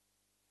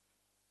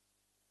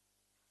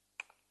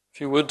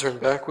If you would turn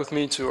back with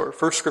me to our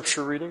first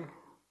scripture reading,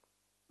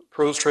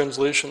 prose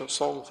translation of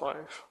Psalm 5.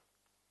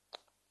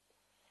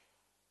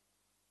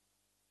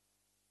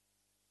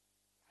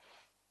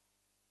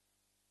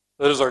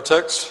 That is our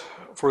text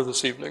for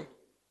this evening.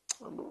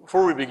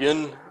 Before we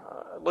begin,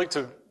 I'd like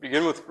to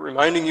begin with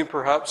reminding you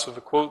perhaps of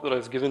a quote that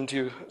I've given to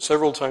you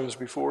several times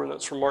before, and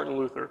that's from Martin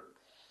Luther.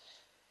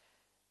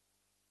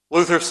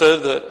 Luther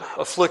said that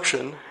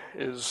affliction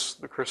is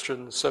the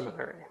Christian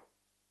seminary.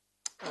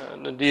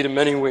 And indeed, in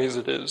many ways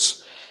it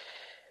is.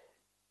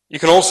 You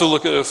can also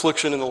look at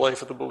affliction in the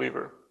life of the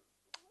believer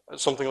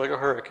as something like a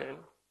hurricane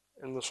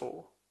in the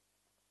soul.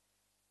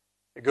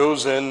 It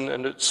goes in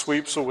and it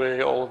sweeps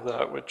away all of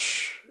that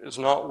which is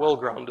not well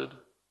grounded,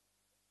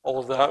 all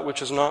of that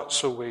which is not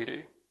so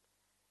weighty.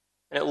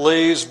 And it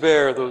lays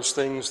bare those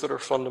things that are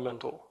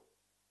fundamental.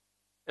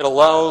 It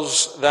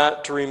allows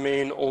that to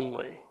remain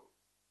only,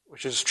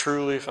 which is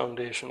truly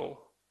foundational.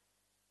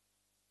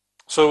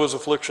 So is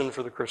affliction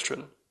for the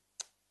Christian.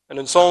 And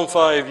in Psalm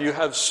 5, you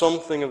have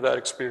something of that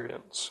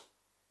experience.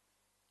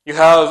 You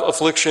have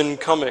affliction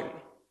coming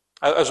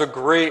as a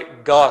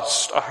great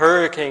gust, a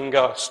hurricane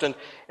gust, and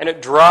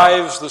it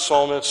drives the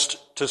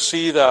psalmist to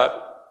see that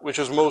which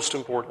is most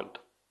important.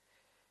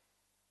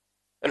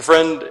 And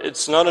friend,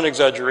 it's not an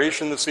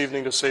exaggeration this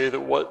evening to say that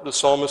what the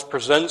psalmist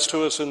presents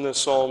to us in this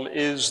psalm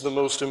is the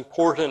most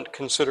important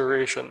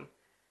consideration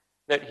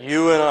that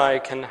you and I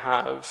can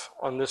have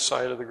on this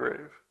side of the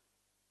grave.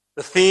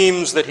 The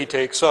themes that he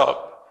takes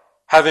up,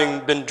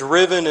 having been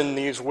driven in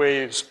these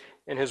ways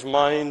in his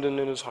mind and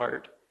in his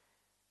heart,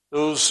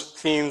 those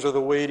themes are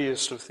the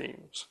weightiest of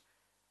themes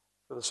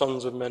for the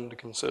sons of men to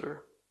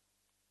consider.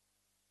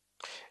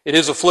 It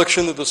is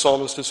affliction that the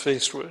psalmist is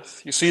faced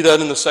with. You see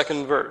that in the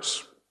second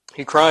verse.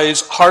 He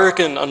cries,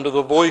 "Hearken unto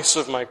the voice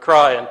of my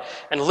cry."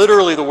 And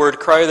literally the word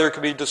cry there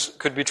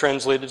could be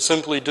translated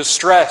simply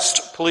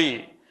distressed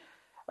plea.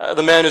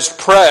 The man is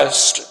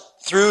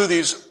pressed through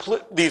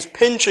these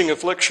pinching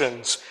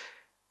afflictions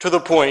to the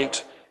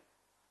point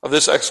of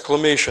this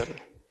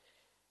exclamation.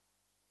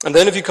 And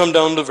then if you come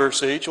down to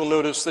verse 8, you'll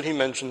notice that he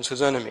mentions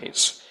his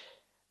enemies.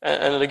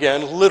 And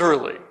again,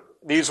 literally,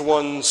 these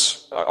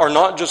ones are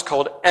not just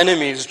called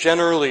enemies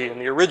generally in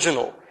the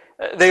original.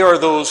 They are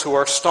those who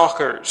are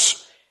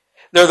stalkers.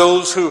 They're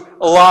those who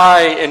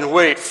lie in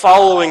wait,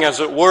 following, as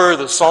it were,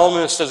 the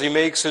psalmist as he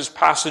makes his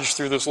passage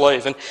through this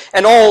life.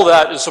 And all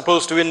that is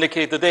supposed to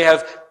indicate that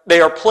they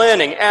are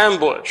planning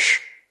ambush,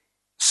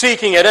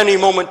 seeking at any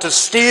moment to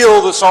steal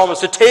the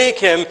psalmist, to take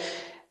him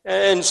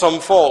in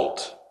some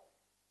fault,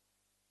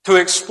 to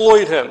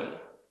exploit him,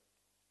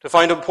 to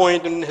find a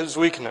point in his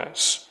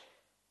weakness,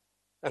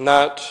 and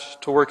that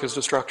to work his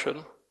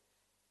destruction.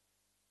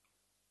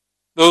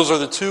 Those are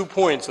the 2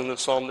 points in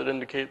this psalm that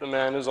indicate the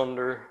man is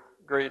under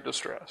great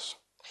distress.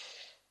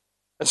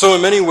 And so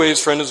in many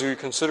ways, friend, as we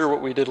consider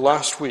what we did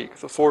last week,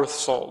 the 4th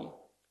psalm,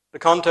 the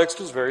context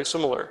is very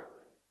similar.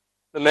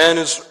 The man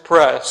is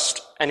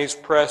pressed, and he's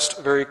pressed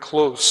very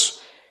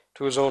close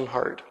to his own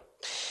heart.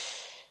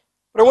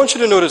 But I want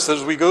you to notice that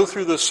as we go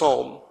through this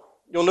psalm,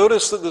 you'll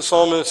notice that the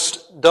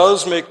psalmist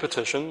does make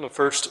petition, the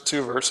first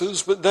 2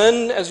 verses, but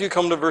then as you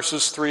come to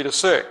verses 3 to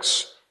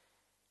 6,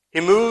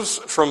 he moves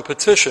from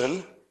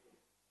petition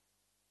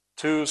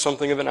to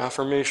something of an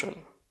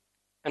affirmation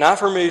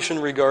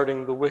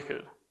regarding the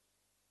wicked.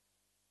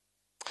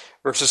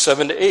 Verses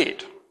 7 to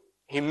 8,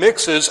 he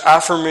mixes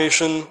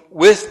affirmation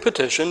with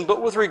petition, but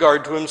with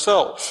regard to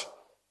himself.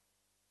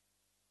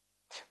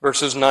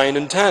 Verses 9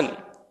 and 10,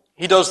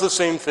 he does the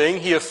same thing.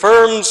 He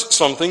affirms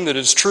something that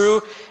is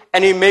true,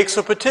 and he makes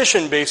a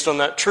petition based on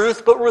that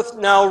truth, but with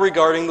now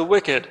regarding the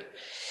wicked.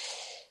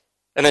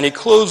 And then he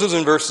closes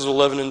in verses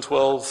 11 and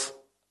 12,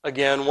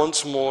 again,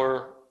 once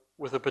more,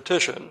 with a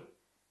petition,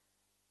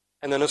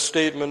 and then a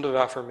statement of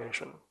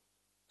affirmation,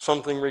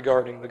 something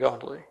regarding the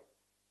godly.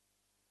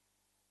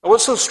 And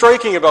what's so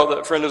striking about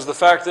that, friend, is the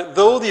fact that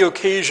though the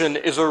occasion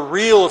is a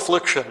real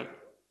affliction,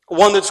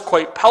 one that's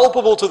quite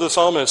palpable to the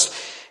psalmist,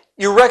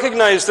 you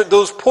recognize that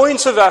those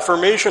points of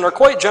affirmation are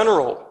quite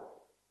general.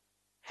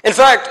 In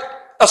fact,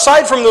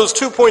 aside from those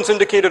 2 points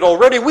indicated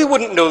already, we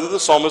wouldn't know that the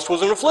psalmist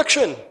was in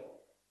affliction.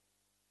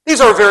 These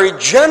are very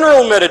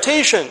general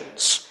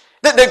meditations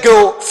that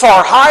go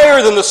far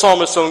higher than the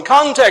psalmist's own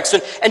context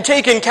and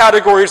take in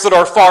categories that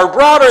are far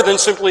broader than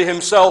simply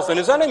himself and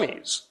his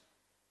enemies.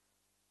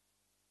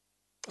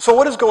 So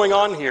what is going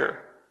on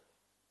here?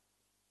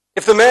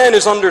 If the man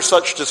is under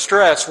such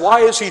distress,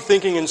 why is he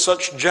thinking in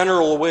such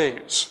general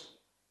ways?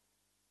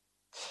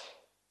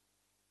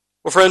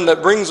 Well, friend,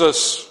 that brings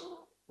us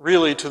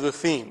really to the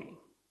theme.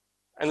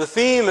 And the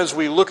theme, as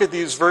we look at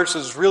these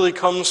verses, really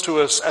comes to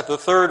us at the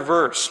 3rd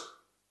verse,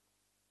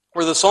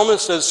 where the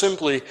psalmist says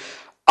simply,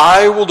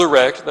 "I will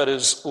direct," that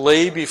is,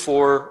 lay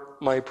before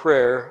my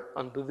prayer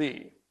unto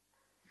thee.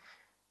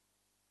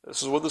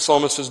 This is what the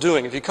psalmist is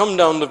doing. If you come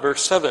down to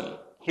verse 7,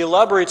 he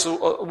elaborates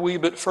a wee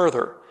bit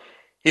further.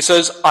 He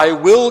says, "I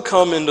will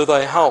come into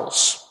thy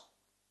house."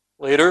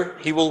 Later,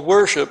 he will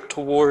worship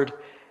toward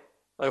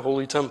thy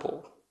holy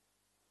temple.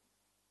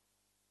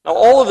 Now,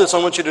 all of this, I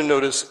want you to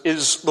notice,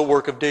 is the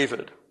work of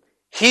David.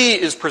 He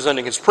is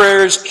presenting his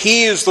prayers.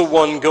 He is the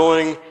one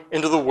going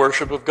into the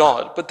worship of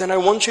God. But then I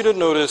want you to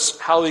notice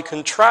how he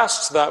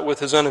contrasts that with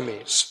his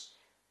enemies.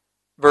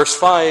 Verse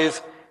 5,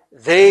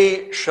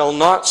 they shall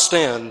not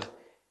stand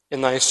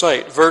in thy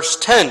sight. Verse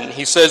 10,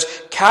 he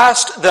says,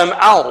 cast them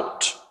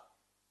out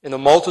in the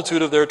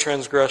multitude of their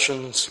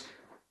transgressions,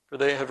 for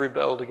they have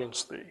rebelled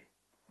against thee.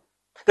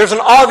 There's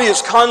an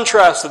obvious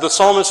contrast that the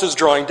psalmist is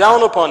drawing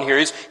down upon here.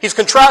 He's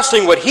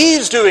contrasting what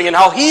he's doing and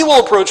how he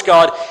will approach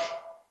God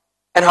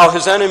and how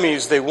his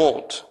enemies, they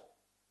won't.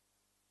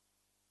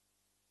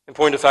 In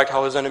point of fact,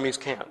 how his enemies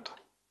can't.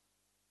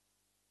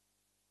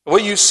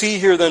 What you see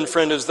here then,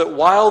 friend, is that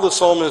while the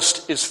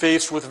psalmist is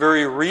faced with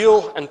very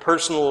real and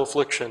personal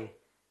affliction,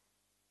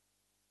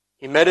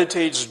 he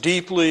meditates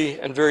deeply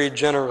and very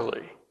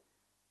generally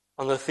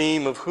on the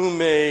theme of who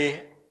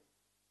may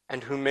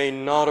and who may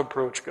not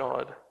approach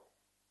God,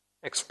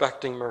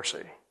 expecting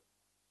mercy.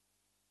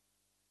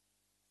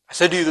 I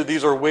said to you that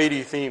these are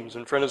weighty themes,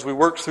 and friend, as we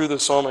work through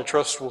this psalm, I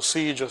trust we'll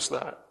see just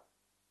that.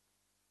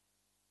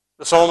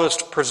 The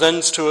psalmist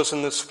presents to us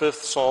in this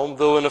fifth psalm,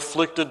 though an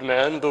afflicted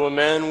man, though a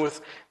man with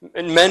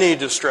many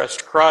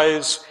distressed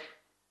cries,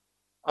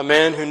 a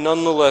man who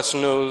nonetheless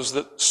knows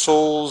that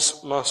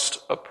souls must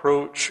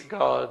approach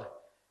God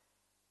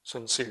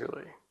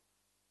sincerely.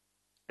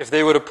 If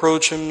they would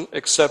approach him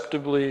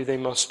acceptably, they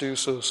must do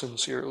so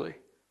sincerely.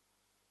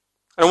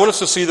 I want us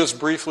to see this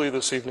briefly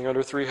this evening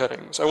under three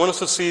headings. I want us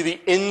to see the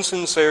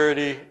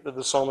insincerity that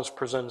the psalmist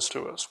presents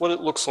to us, what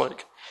it looks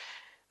like.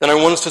 Then I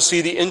want us to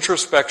see the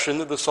introspection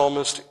that the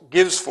psalmist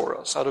gives for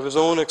us out of his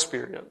own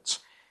experience.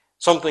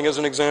 Something as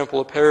an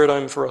example, a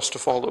paradigm for us to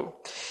follow.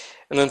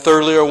 And then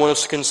thirdly, I want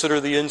us to consider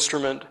the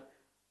instrument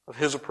of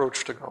his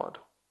approach to God.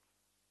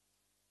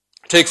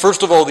 Take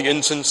first of all the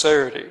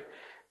insincerity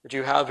that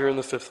you have here in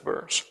the fifth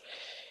verse.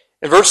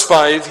 In verse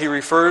 5, he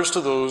refers to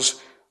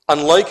those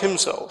unlike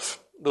himself.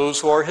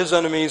 Those who are his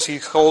enemies, he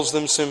calls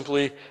them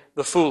simply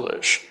the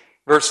foolish.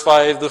 Verse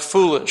 5, the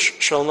foolish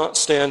shall not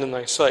stand in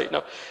thy sight.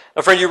 Now,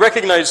 friend, you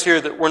recognize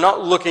here that we're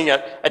not looking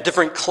at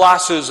different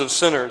classes of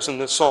sinners in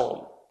this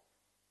psalm.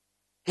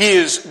 He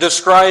is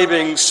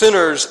describing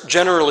sinners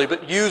generally,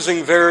 but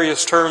using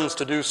various terms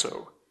to do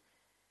so.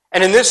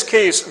 And in this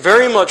case,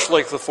 very much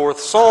like the fourth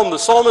psalm, the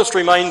psalmist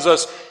reminds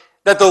us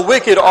that the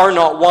wicked are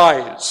not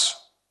wise.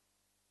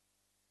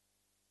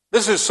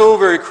 This is so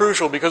very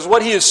crucial because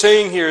what he is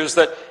saying here is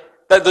that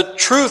the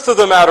truth of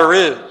the matter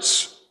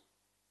is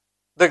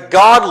the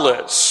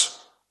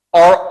godless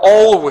are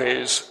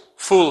always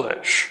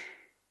foolish.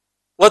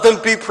 Let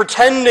them be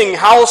pretending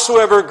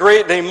howsoever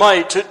great they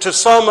might to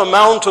some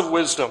amount of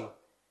wisdom.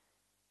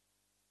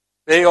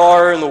 They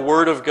are, in the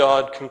Word of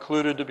God,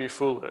 concluded to be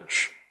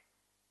foolish.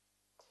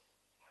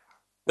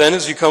 Then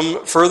as you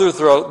come further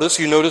throughout this,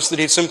 you notice that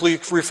he simply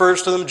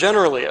refers to them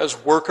generally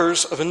as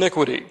workers of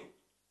iniquity.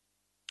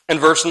 In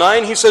verse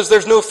 9, he says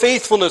there's no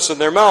faithfulness in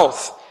their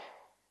mouth.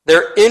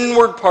 Their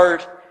inward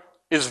part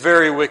is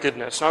very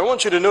wickedness. Now I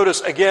want you to notice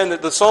again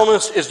that the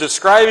psalmist is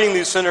describing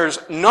these sinners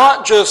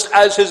not just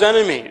as his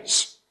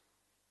enemies.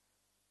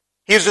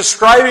 He is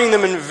describing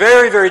them in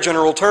very, very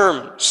general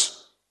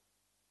terms.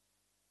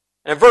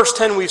 And in verse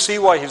 10 we see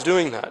why he's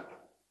doing that.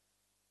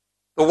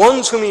 The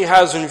ones whom he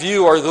has in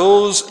view are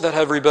those that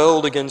have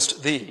rebelled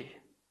against thee,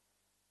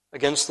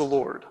 against the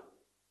Lord.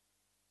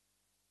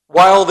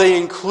 While they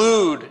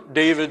include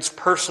David's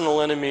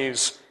personal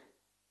enemies,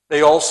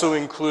 they also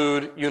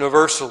include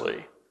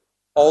universally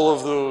all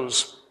of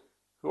those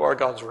who are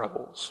God's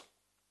rebels.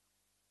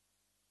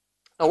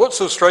 Now what's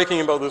so striking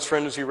about this,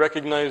 friend, is you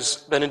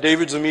recognize that in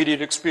David's immediate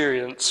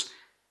experience,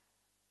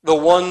 the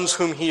ones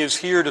whom he is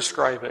here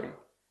describing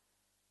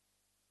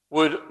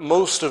would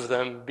most of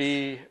them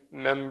be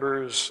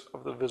members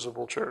of the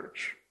visible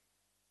church.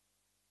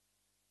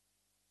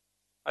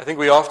 I think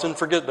we often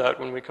forget that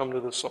when we come to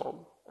this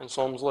psalm and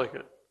psalms like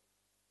it.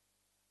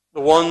 The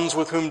ones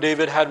with whom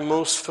David had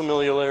most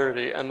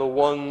familiarity and the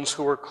ones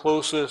who were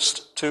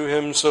closest to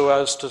him so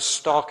as to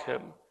stalk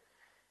him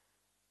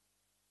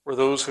were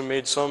those who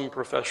made some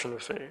profession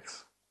of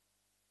faith.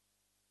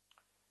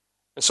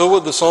 And so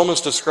what the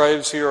psalmist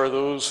describes here are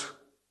those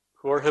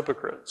who are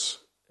hypocrites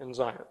in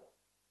Zion.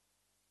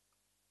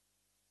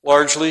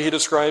 Largely, he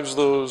describes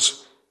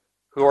those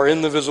who are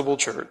in the visible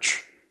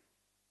church,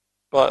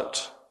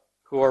 but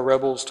who are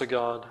rebels to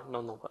God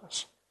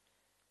nonetheless.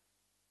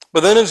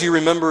 But then as you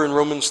remember in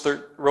Romans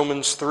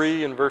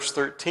 3 and verse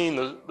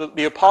 13,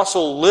 the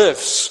apostle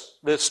lifts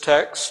this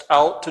text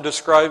out to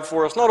describe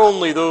for us not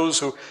only those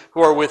who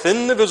are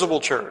within the visible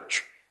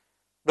church,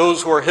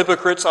 those who are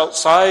hypocrites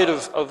outside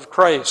of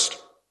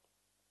Christ,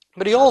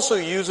 but he also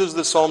uses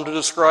this psalm to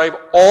describe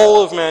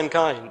all of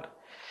mankind.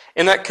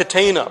 In that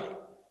catena,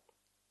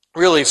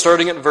 really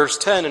starting at verse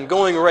 10 and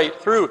going right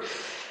through,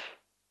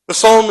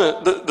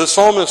 the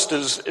psalmist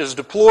is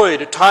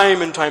deployed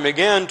time and time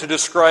again to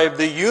describe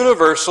the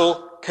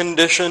universal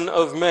condition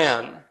of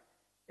man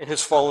in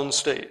his fallen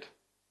state.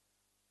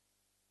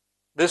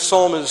 This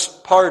psalm is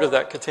part of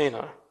that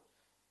catena.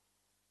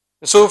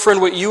 And so, friend,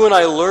 what you and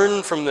I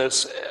learn from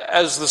this,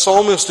 as the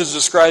psalmist is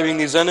describing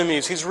these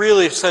enemies, he's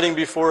really setting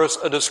before us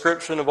a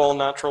description of all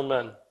natural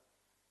men.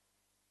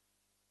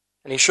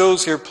 And he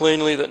shows here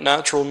plainly that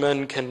natural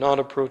men cannot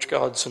approach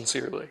God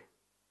sincerely.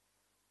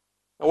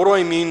 Now, what do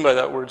I mean by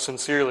that word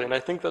sincerely? And I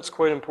think that's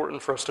quite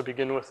important for us to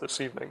begin with this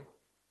evening.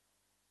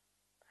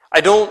 I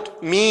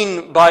don't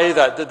mean by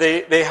that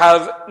they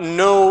have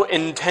no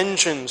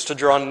intentions to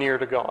draw near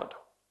to God.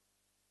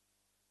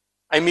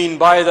 I mean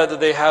by that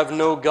they have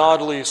no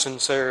godly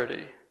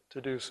sincerity to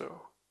do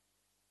so.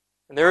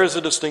 And there is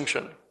a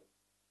distinction.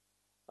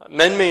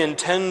 Men may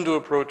intend to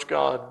approach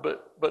God,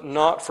 but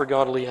not for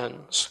godly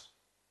ends.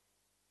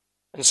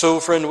 And so,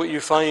 friend, what you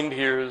find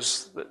here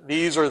is that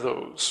these are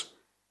those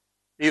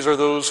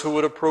who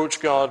would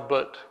approach God,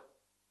 but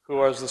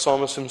who, as the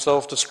psalmist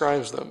himself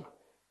describes them,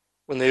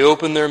 when they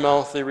open their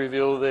mouth, they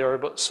reveal they are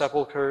but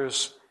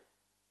sepulchres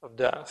of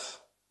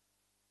death.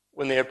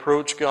 When they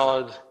approach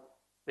God,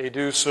 they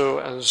do so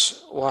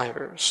as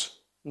liars,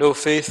 no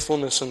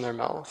faithfulness in their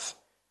mouth,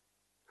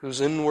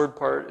 whose inward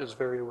part is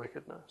very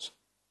wickedness.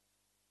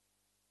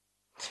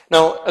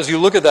 Now, as you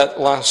look at that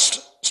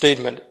last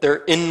statement,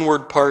 their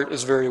inward part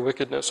is very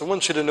wickedness, I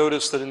want you to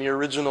notice that in the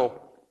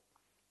original,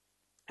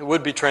 it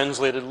would be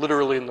translated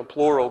literally in the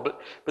plural,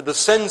 but the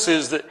sense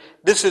is that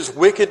this is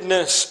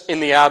wickedness in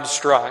the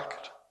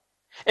abstract.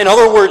 In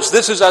other words,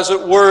 this is, as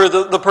it were,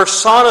 the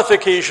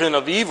personification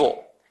of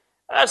evil.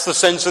 That's the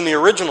sense in the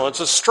original.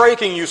 It's a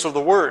striking use of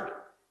the word,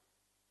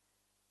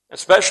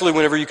 especially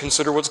whenever you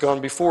consider what's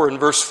gone before. In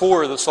verse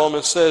 4, the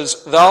psalmist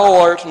says, "Thou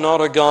art not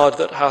a God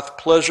that hath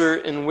pleasure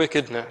in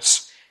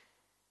wickedness,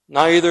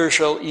 neither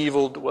shall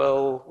evil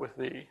dwell with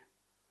thee."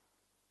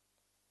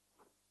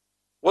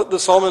 What the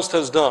psalmist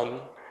has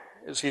done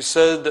is he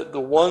said that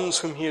the ones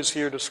whom he is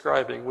here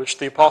describing, which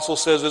the apostle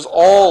says is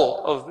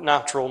all of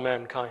natural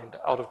mankind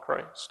out of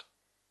Christ,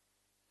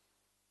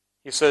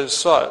 he says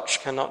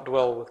such cannot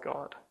dwell with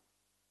God.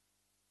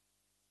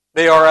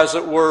 They are, as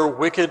it were,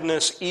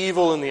 wickedness,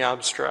 evil in the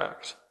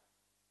abstract.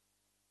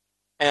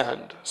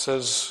 And,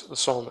 says the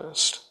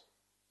psalmist,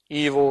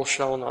 evil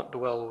shall not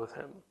dwell with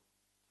him.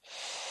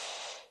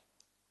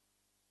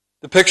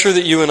 The picture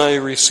that you and I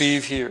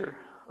receive here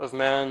of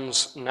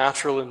man's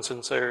natural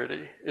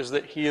insincerity is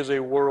that he is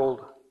a world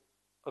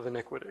of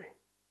iniquity.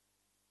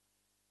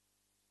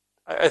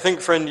 I think,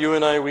 friend, you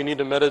and I, we need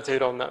to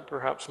meditate on that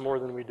perhaps more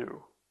than we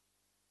do.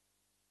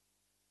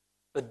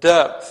 The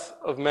depth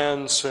of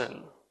man's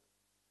sin,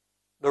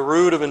 the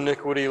root of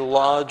iniquity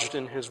lodged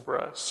in his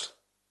breast.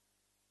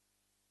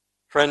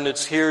 Friend,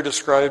 it's here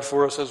described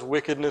for us as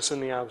wickedness in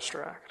the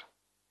abstract.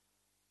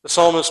 The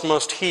psalmist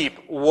must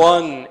heap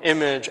one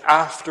image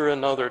after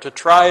another to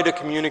try to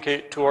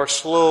communicate to our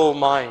slow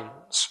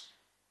minds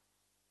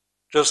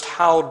just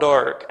how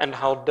dark and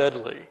how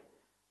deadly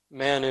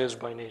man is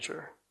by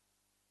nature.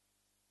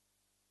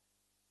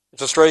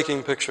 It's a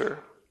striking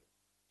picture.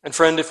 And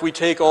friend, if we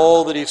take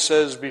all that he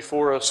says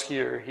before us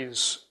here,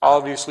 he's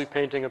obviously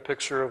painting a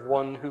picture of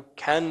one who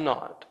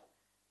cannot,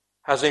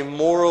 has a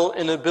moral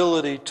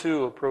inability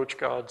to approach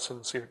God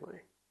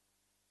sincerely.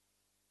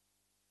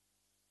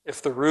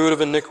 If the root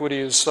of iniquity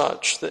is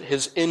such that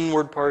his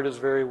inward part is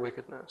very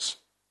wickedness,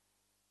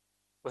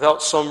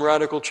 without some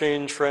radical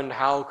change, friend,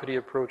 how could he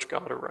approach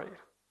God aright?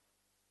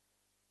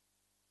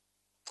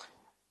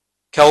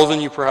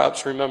 Calvin, you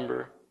perhaps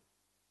remember,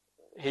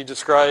 he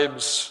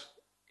describes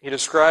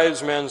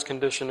man's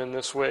condition in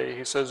this way.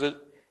 He says it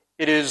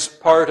is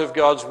part of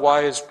God's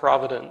wise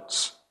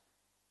providence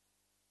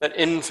that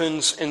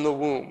infants in the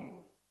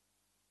womb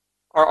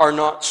are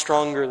not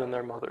stronger than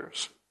their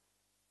mothers,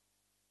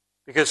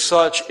 because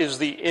such is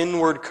the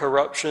inward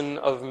corruption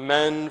of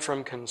men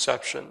from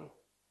conception,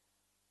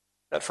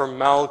 that from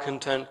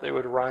malcontent they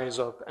would rise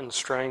up and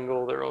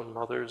strangle their own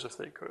mothers if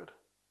they could.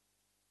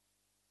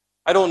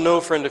 I don't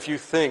know, friend, if you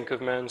think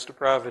of man's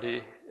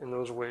depravity in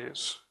those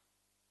ways,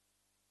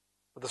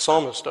 but the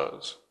psalmist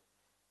does.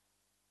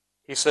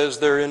 He says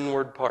their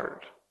inward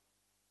part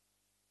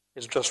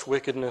is just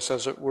wickedness,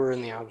 as it were,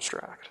 in the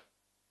abstract.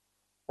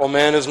 While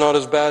man is not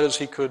as bad as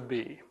he could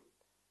be,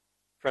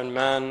 friend,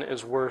 man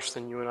is worse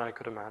than you and I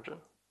could imagine.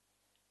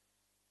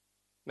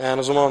 Man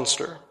is a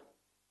monster.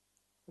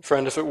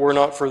 Friend, if it were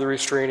not for the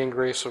restraining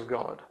grace of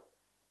God,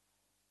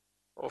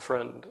 oh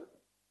friend,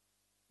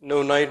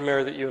 no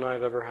nightmare that you and I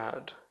have ever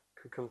had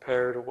could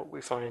compare to what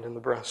we find in the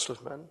breast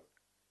of men.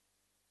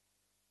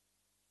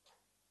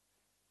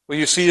 What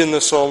you see in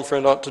this psalm,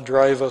 friend, ought to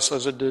drive us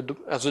as it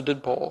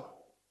did Paul.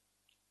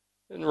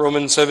 In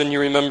Romans 7, you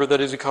remember that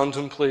as he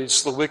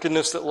contemplates the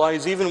wickedness that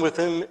lies even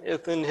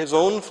within his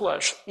own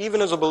flesh,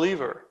 even as a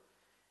believer,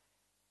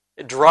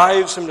 it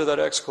drives him to that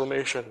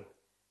exclamation,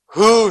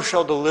 "Who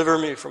shall deliver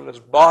me from this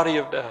body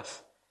of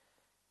death?"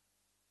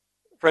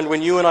 Friend,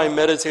 when you and I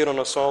meditate on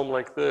a psalm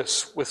like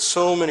this, with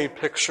so many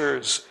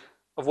pictures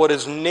of what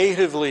is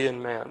natively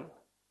in man,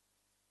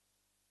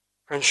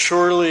 friend,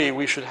 surely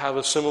we should have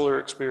a similar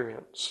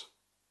experience.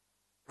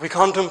 If we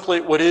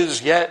contemplate what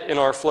is yet in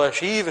our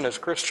flesh, even as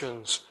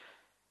Christians,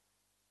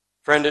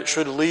 friend, it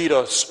should lead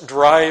us,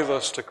 drive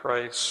us to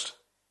Christ,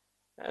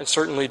 and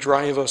certainly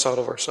drive us out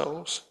of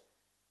ourselves.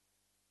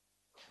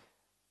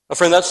 Now,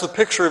 friend, that's the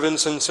picture of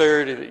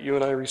insincerity that you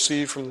and I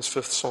receive from this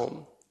fifth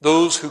psalm.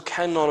 Those who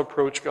cannot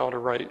approach God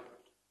aright.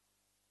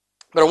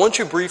 But I want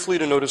you briefly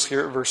to notice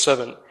here at verse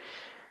 7,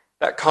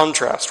 that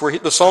contrast, where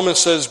the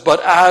psalmist says,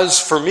 "But as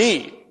for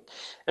me."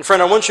 And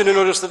friend, I want you to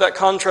notice that that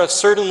contrast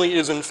certainly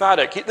is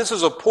emphatic. This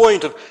is a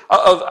point of,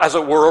 as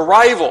it were,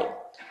 arrival.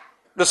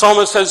 The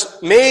psalmist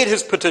has made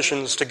his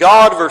petitions to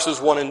God, verses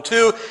 1 and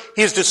 2.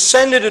 He's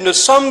descended into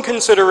some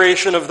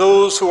consideration of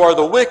those who are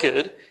the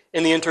wicked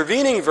in the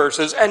intervening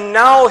verses, and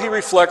now he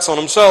reflects on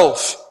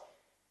himself.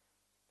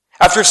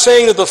 After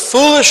saying that the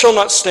foolish shall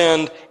not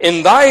stand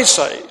in thy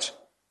sight,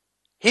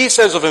 he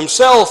says of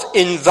himself,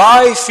 "In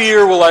thy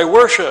fear will I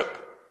worship."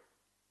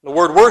 The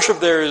word worship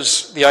there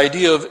is the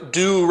idea of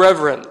due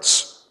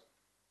reverence.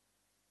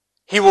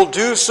 He will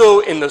do so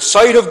in the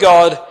sight of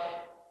God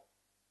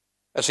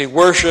as he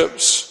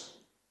worships,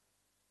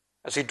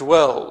 as he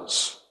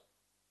dwells,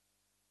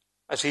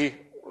 as he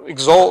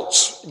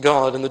exalts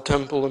God in the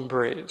temple and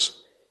praise.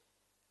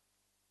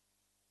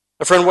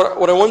 Now, friend,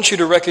 what I want you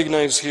to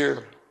recognize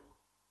here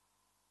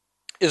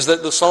is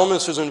that the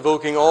psalmist is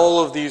invoking all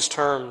of these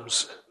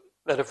terms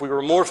that if we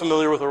were more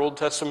familiar with our Old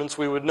Testaments,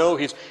 we would know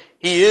he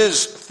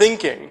is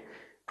thinking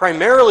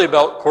primarily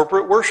about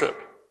corporate worship.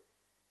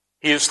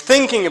 He is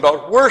thinking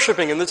about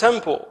worshiping in the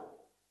temple.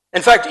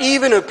 In fact,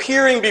 even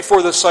appearing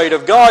before the sight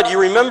of God, you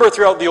remember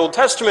throughout the Old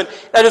Testament,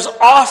 that is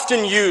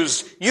often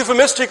used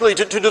euphemistically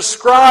to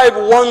describe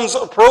one's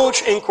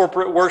approach in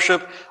corporate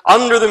worship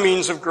under the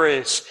means of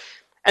grace.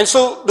 And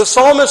so the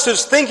psalmist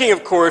is thinking,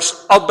 of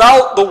course,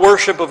 about the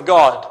worship of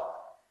God.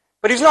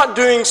 But he's not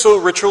doing so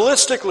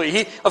ritualistically.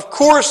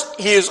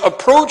 He is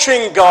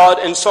approaching God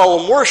in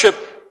solemn worship,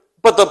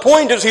 but the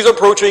point is he's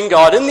approaching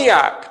God in the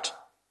act.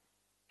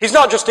 He's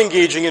not just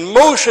engaging in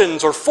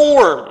motions or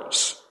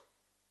forms.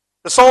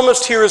 The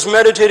psalmist here is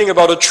meditating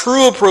about a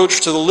true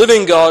approach to the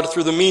living God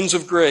through the means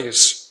of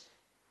grace.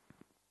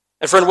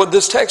 And friend, what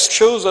this text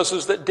shows us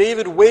is that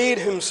David weighed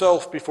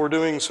himself before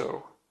doing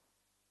so.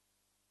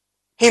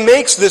 He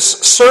makes this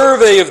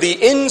survey of the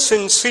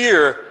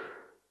insincere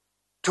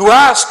to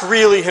ask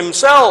really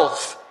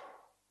himself,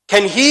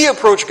 can he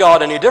approach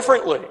God any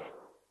differently?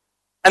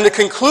 And the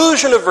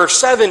conclusion of verse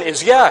 7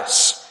 is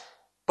yes.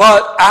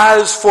 But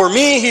as for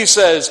me, he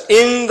says,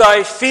 in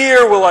thy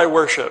fear will I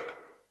worship.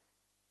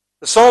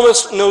 The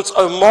psalmist notes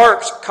a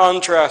marked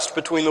contrast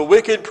between the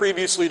wicked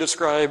previously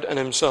described and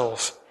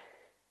himself.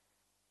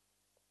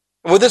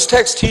 And what this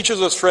text teaches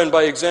us, friend,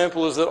 by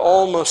example, is that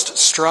all must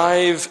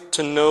strive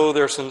to know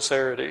their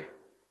sincerity.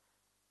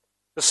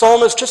 The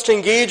psalmist, just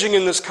engaging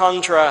in this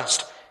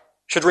contrast,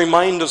 should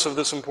remind us of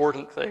this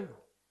important thing.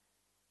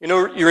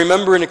 You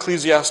remember in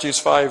Ecclesiastes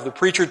 5, the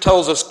preacher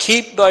tells us,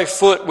 "Keep thy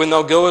foot when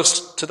thou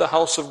goest to the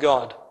house of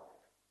God."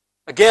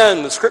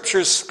 Again, the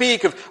scriptures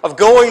speak of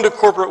going to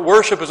corporate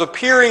worship as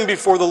appearing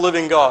before the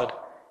living God.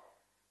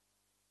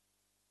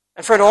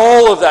 And friend,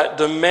 all of that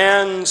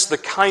demands the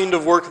kind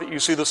of work that you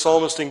see the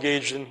psalmist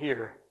engaged in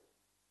here.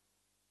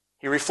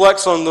 He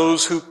reflects on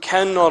those who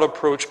cannot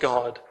approach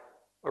God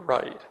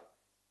aright.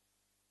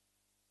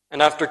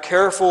 And after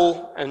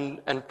careful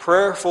and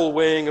prayerful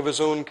weighing of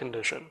his own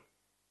condition,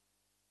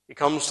 he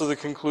comes to the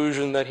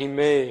conclusion that he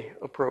may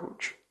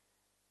approach.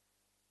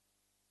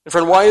 And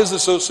friend, why is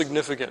this so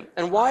significant?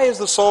 And why is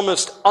the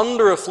psalmist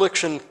under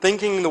affliction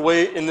thinking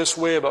in this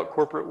way about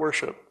corporate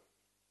worship?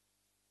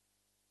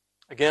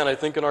 Again, I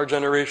think in our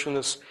generation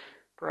this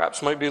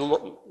perhaps might be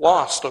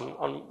lost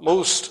on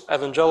most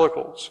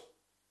evangelicals.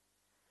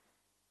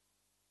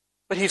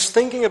 But he's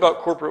thinking about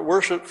corporate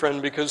worship,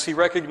 friend, because he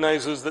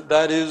recognizes that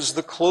that is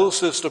the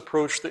closest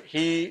approach that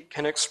he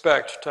can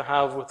expect to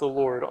have with the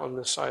Lord on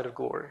this side of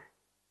glory.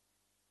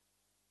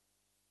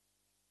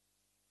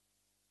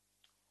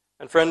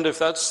 And friend, if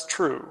that's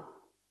true,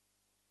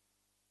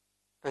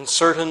 then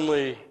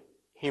certainly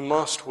he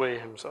must weigh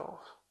himself.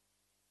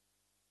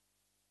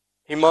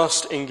 He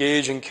must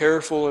engage in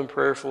careful and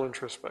prayerful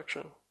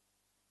introspection.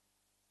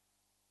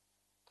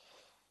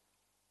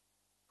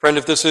 Friend,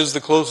 if this is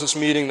the closest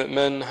meeting that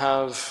men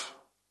have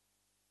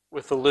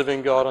with the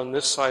living God on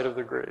this side of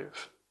the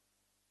grave,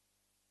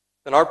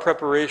 then our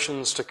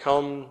preparations to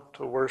come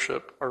to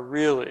worship are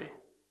really,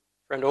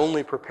 friend,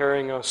 only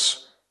preparing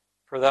us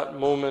for that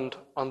moment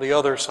on the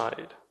other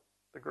side,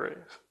 the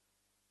grave.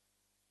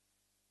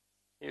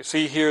 You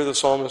see here the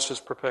psalmist is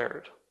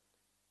prepared.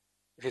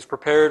 If he's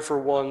prepared for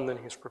one, then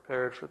he's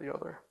prepared for the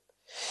other.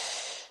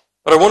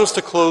 But I want us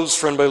to close,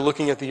 friend, by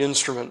looking at the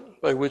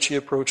instrument by which he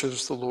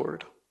approaches the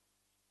Lord,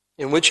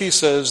 in which he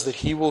says that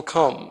he will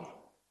come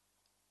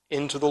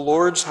into the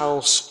Lord's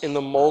house in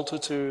the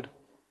multitude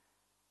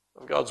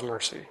of God's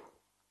mercy.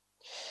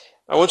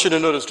 I want you to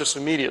notice just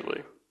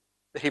immediately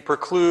that he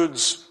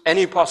precludes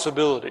any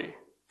possibility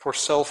for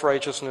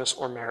self-righteousness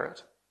or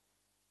merit.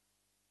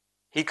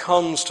 He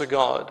comes to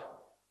God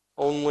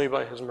only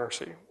by his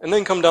mercy. And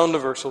then come down to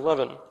verse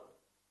 11.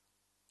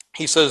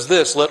 He says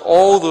this, "Let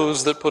all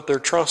those that put their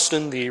trust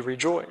in thee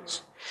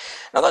rejoice."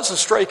 Now that's a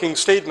striking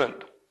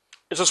statement.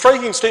 It's a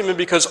striking statement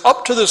because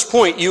up to this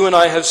point, you and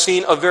I have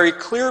seen a very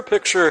clear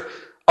picture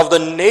of the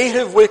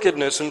native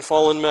wickedness in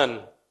fallen men.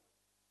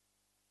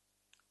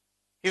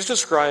 He's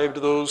described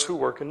those who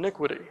work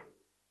iniquity.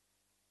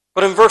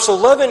 But in verse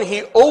 11,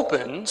 he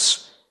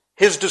opens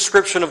his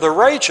description of the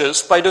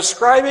righteous by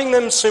describing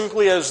them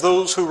simply as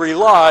those who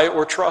rely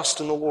or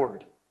trust in the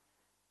Lord.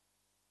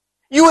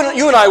 You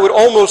and I would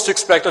almost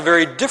expect a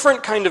very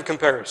different kind of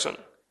comparison.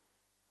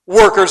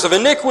 Workers of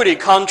iniquity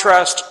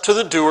contrast to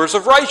the doers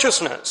of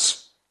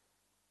righteousness.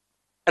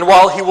 And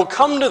while he will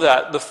come to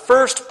that, the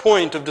first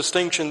point of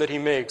distinction that he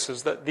makes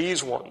is that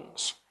these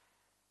ones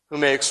who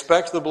may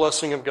expect the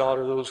blessing of God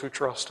are those who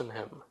trust in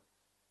him.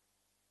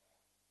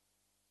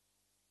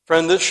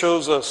 Friend, this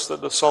shows us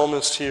that the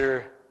psalmist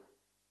here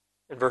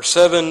in verse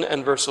 7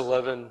 and verse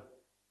 11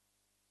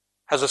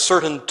 has a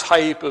certain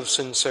type of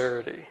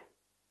sincerity,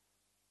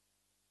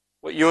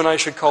 what you and I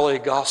should call a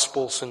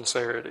gospel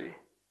sincerity.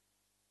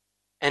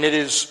 And it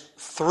is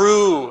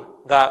through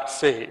that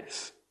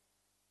faith,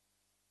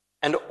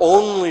 and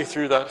only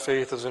through that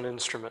faith as an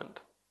instrument,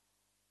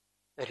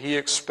 that he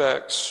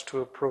expects to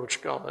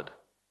approach God.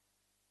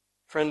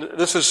 Friend,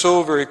 this is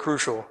so very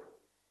crucial.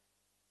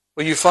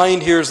 What you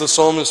find here is the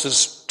psalmist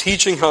is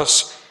teaching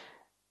us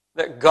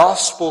that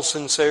gospel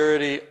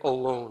sincerity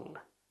alone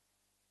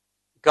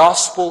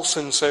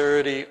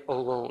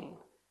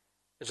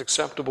is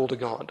acceptable to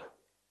God.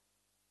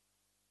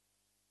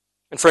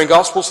 And friend,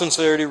 gospel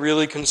sincerity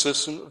really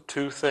consists of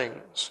two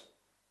things.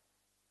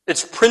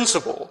 Its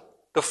principle,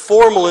 the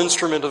formal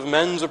instrument of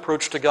men's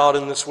approach to God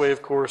in this way,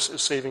 of course,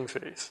 is saving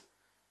faith.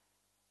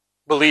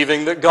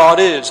 Believing that God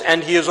is,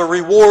 and he is a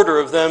rewarder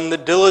of them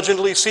that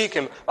diligently seek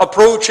him,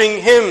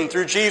 approaching him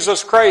through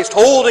Jesus Christ,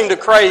 holding to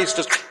Christ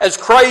as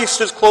Christ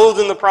is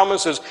clothed in the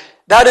promises.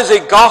 That is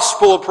a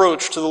gospel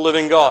approach to the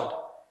living God.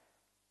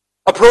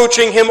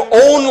 Approaching him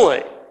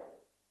only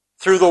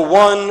through the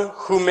one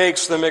who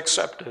makes them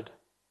accepted,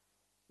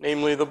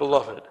 namely the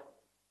beloved.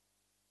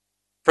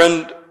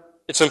 Friend,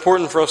 it's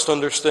important for us to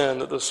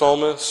understand that the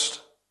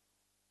psalmist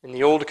in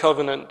the Old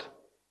Covenant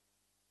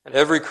and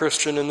every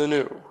Christian in the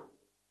New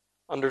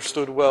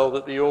understood well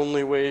that the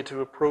only way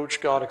to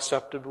approach God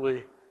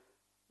acceptably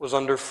was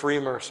under free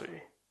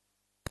mercy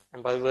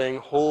and by laying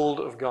hold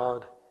of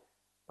God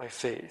by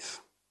faith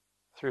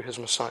through his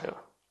Messiah.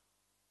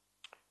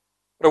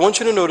 But I want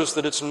you to notice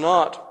that it's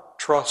not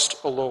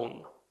trust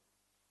alone.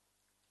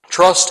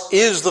 Trust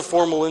is the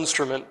formal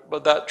instrument,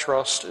 but that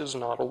trust is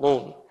not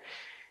alone.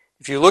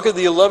 If you look at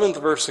the 11th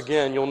verse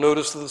again, you'll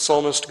notice that the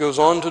psalmist goes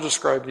on to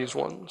describe these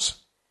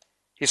ones.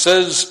 He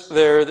says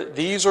there that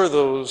these are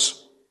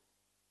those,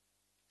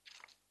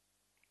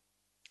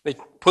 they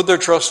put their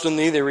trust in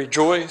thee, they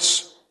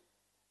rejoice,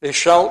 they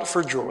shout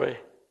for joy,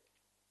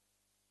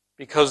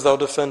 because thou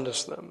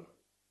defendest them.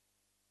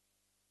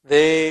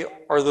 They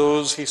are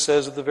those, he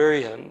says at the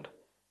very end,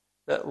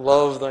 that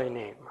love thy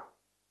name.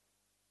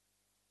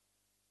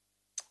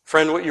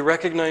 Friend, what you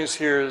recognize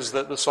here is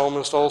that the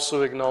psalmist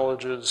also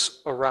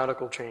acknowledges a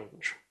radical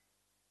change.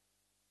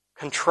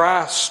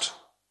 Contrast,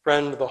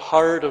 friend, the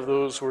heart of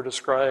those who were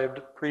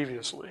described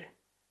previously,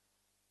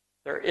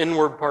 their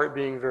inward part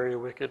being very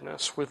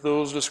wickedness, with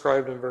those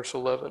described in verse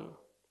 11,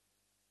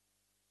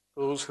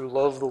 those who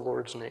love the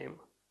Lord's name.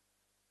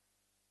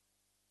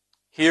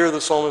 Here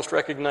the psalmist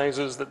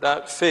recognizes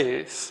that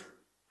faith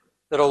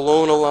that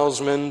alone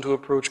allows men to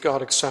approach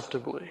God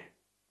acceptably,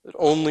 that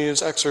only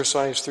is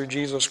exercised through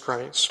Jesus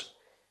Christ.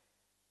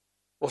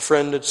 Well,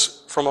 friend,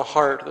 it's from a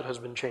heart that has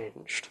been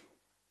changed,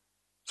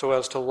 so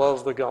as to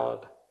love the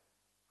God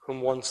whom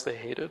once they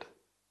hated.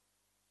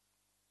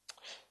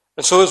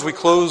 And so as we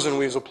close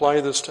and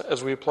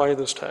as we apply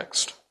this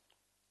text,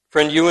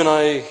 friend, you and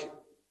I,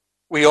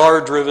 we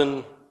are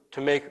driven to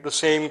make the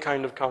same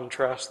kind of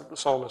contrast that the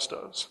psalmist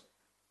does.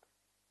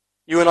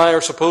 You and I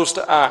are supposed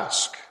to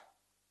ask,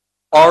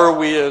 are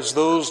we as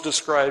those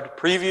described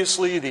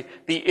previously, the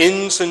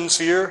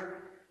insincere,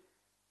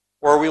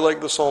 or are we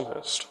like the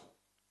psalmist?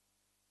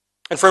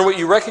 And friend, what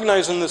you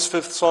recognize in this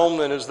fifth psalm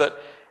then is that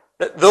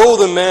though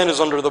the man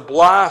is under the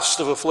blast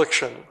of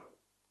affliction,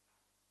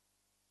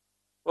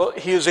 well,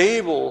 he is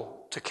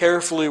able to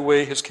carefully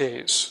weigh his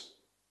case.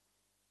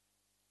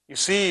 You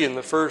see in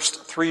the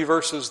first 3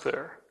 verses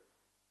there,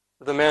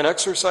 that the man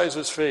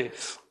exercises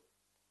faith.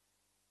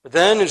 But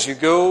then as you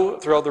go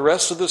throughout the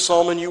rest of the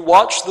psalm and you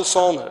watch the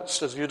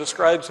psalmist as he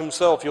describes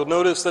himself, you'll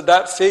notice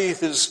that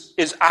faith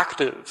is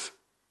active.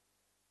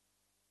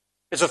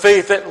 It's a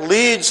faith that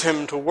leads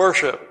him to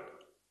worship,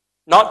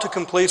 not to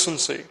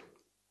complacency.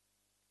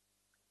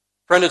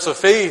 Friend, it's a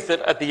faith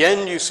that at the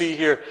end you see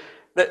here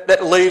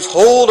that lays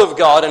hold of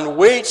God and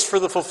waits for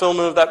the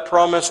fulfillment of that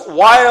promise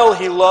while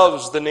he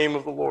loves the name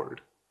of the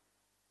Lord.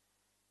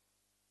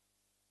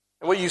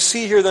 And what you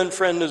see here then,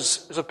 friend,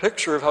 is a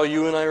picture of how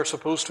you and I are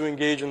supposed to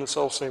engage in the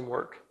selfsame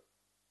work.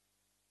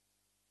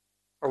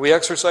 Are we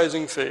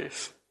exercising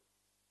faith?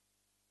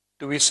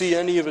 Do we see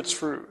any of its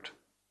fruit?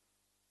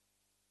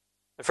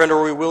 And friend,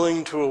 are we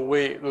willing to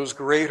await those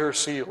greater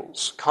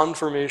seals,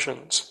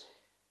 confirmations,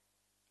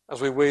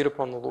 as we wait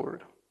upon the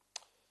Lord?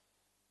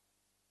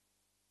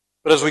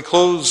 But as we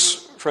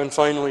close, friend,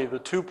 finally, the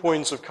 2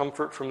 points of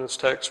comfort from this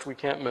text we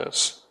can't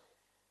miss.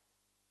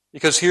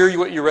 Because here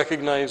what you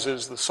recognize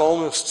is the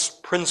psalmist's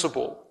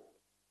principal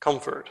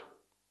comfort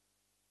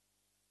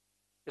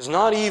is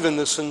not even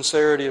the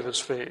sincerity of his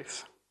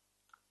faith.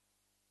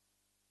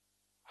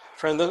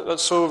 Friend,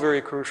 that's so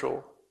very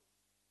crucial.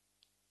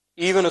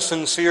 Even a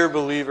sincere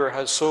believer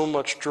has so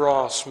much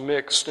dross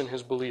mixed in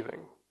his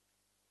believing.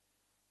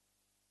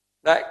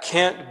 That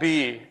can't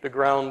be the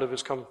ground of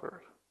his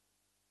comfort.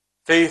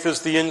 Faith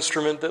is the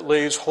instrument that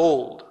lays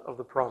hold of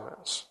the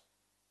promise.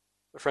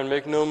 But friend,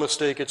 make no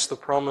mistake, it's the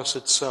promise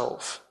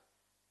itself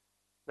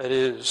that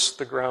is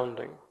the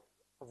grounding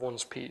of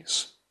one's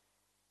peace.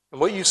 And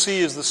what you see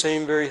is the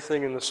same very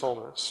thing in the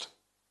psalmist.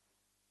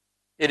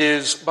 It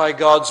is by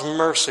God's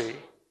mercy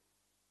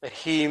that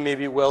he may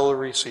be well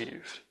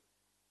received.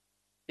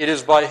 It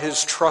is by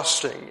his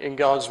trusting in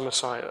God's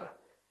Messiah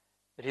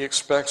that he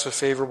expects a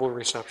favorable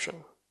reception.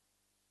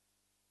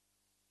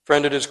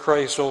 Friend, it is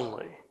Christ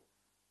only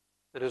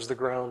that is the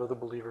ground of the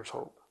believer's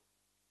hope.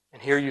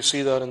 And here you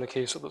see that in the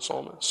case of the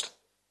psalmist.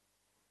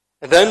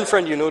 And then,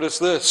 friend, you notice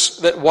this,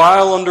 that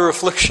while under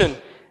affliction,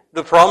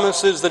 the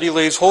promises that he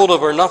lays hold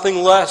of are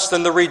nothing less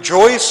than the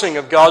rejoicing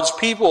of God's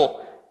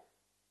people,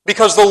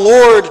 because the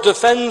Lord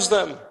defends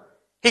them.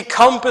 He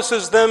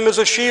compasses them as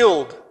a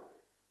shield.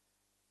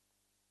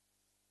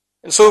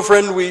 And so,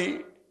 friend,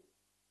 we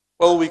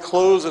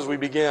close as we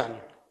began.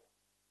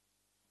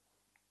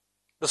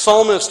 The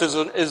psalmist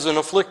is an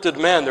afflicted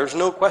man. There's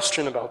no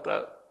question about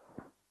that.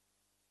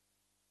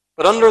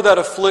 But under that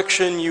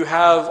affliction, you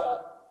have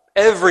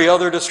every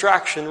other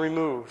distraction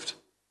removed.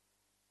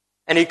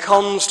 And he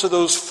comes to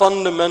those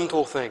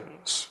fundamental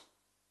things.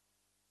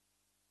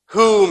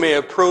 Who may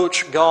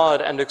approach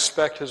God and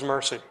expect his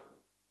mercy?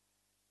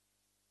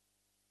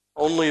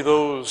 Only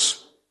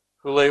those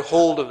who lay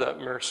hold of that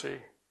mercy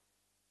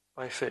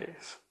by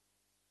faith,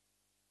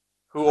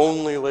 who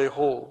only lay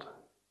hold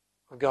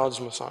of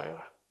God's Messiah.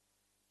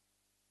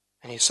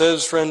 And he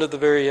says, friend, at the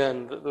very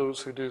end, that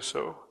those who do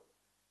so,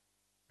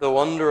 though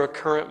under a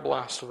current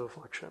blast of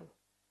affliction,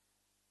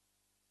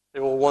 they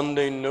will one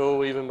day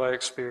know, even by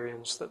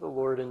experience, that the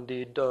Lord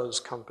indeed does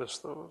compass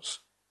those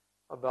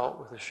about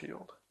with a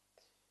shield.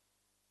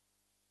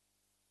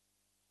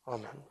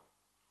 Amen.